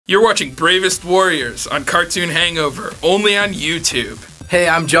You're watching Bravest Warriors on Cartoon Hangover, only on YouTube. Hey,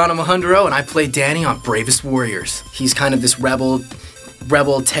 I'm John Omohundro, and I play Danny on Bravest Warriors. He's kind of this rebel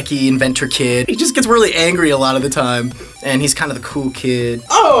techie inventor kid. He just gets really angry a lot of the time, and he's kind of the cool kid.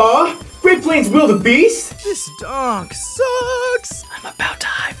 Aw, Great Plains wildebeest. This dog sucks. I'm about to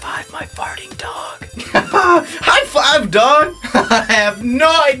high-five my farting dog. High five, dog. I have no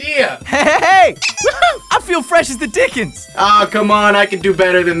idea. Hey! I feel fresh as the Dickens. Ah, come on, I can do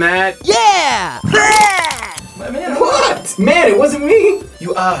better than that. Yeah! Man, what? Man, it wasn't me.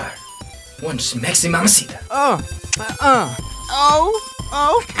 You are one sexy mamacita.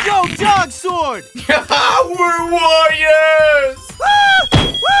 Yo, dog sword! We're warriors.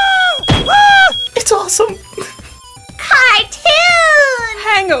 Woo!